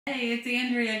Hey, it's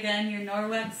Andrea again, your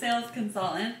Norwex sales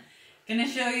consultant. Gonna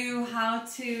show you how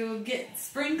to get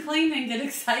spring clean and get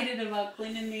excited about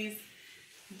cleaning these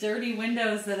dirty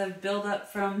windows that have built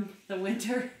up from the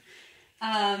winter.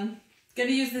 Gonna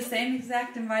use the same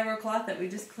exact Enviro cloth that we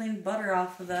just cleaned butter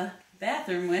off of the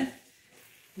bathroom with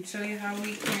and show you how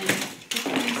we can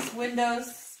get these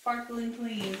windows sparkling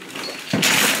clean.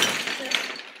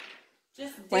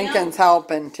 Lincoln's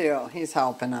helping too. He's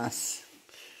helping us.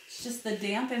 Just the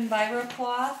damp Enviro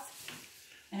cloth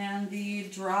and the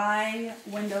dry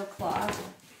window cloth.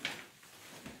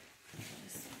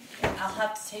 I'll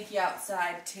have to take you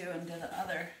outside too and do the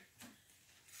other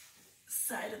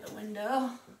side of the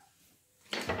window.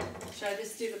 Should I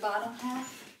just do the bottom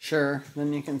half? Sure,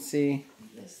 then you can see.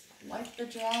 Just wipe the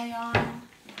dry on,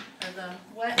 or the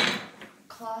wet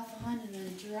cloth on, and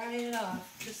then dry it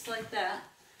off, just like that.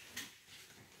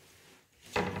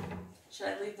 Should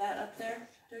I leave that up there?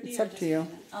 It's up to you.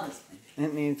 I'll just clean it.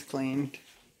 It needs cleaned.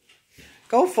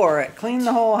 Go for it. Clean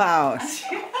the whole house.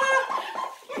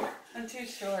 I'm too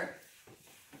short.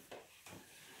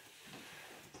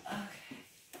 Okay.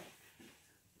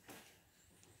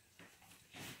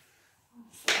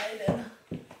 Slide in.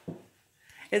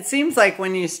 It seems like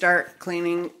when you start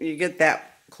cleaning, you get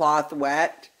that cloth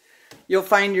wet. You'll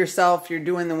find yourself, you're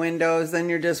doing the windows, then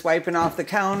you're just wiping off the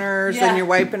counters, and you're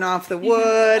wiping off the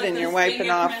wood, and you're wiping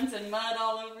off. And mud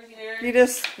all over here.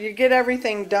 You get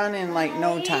everything done in like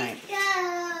no time.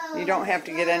 You don't have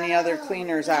to get any other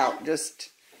cleaners out. You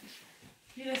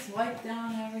just wipe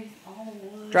down all the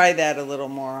wood. Dry that a little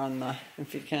more on the,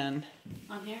 if you can.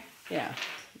 On here? Yeah.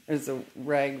 Is the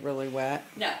rag really wet?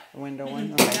 No. The window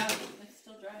one? Okay. Okay. No, it's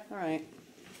still dry. All right.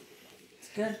 It's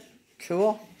good.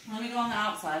 Cool. Let me go on the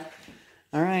outside.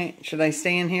 All right. Should I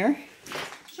stay in here?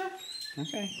 Sure.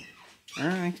 Okay. All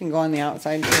right. I can go on the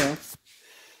outside too.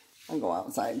 I'll go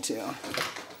outside too. Are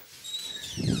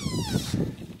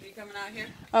you coming out here?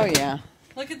 Oh yeah.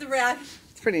 Look at the rag.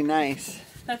 It's pretty nice.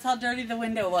 That's how dirty the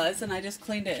window was, and I just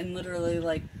cleaned it in literally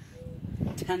like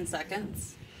 10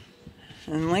 seconds.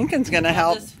 And Lincoln's going to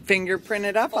help fingerprint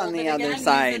it up on the other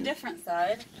side. Use a different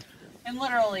side. And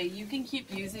literally, you can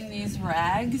keep using these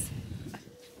rags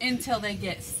until they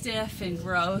get stiff and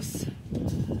gross.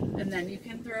 And then you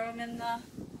can throw them in the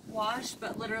wash.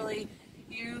 But literally,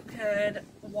 you could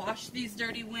wash these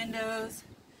dirty windows.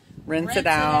 Rinse it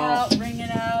out. Wring it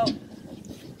out.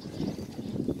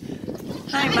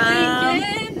 Hi, Mom.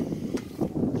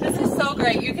 Lincoln. This is so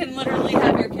great. You can literally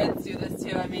have your kids do this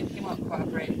too. I mean, he won't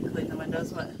cooperate and clean the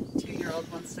windows. What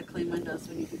 2-year-old wants to clean windows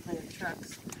when you can play with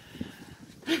trucks?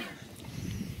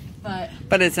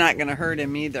 But it's not going to hurt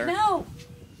him either. No.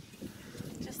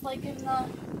 Just like in the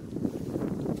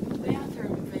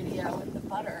bathroom video with the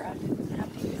butter. I didn't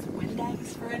have to use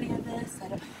Windex for any of this.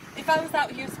 If I was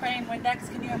out here spraying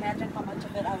Windex, can you imagine how much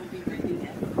of it I would be breathing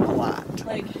in? A lot.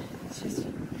 Like, it's just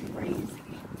crazy.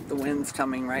 The wind's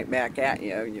coming right back at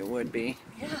you. You would be.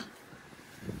 Yeah.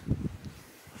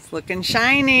 It's looking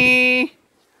shiny.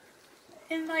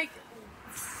 In like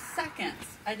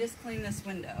seconds, I just cleaned this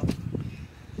window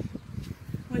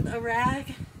with a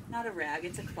rag. Not a rag,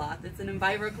 it's a cloth. It's an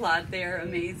Enviro cloth. They're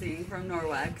amazing from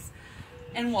Norwex.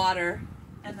 And water,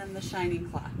 and then the shining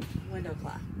cloth, window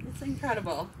cloth. It's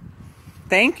incredible.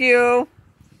 Thank you.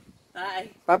 Bye.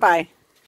 Bye-bye.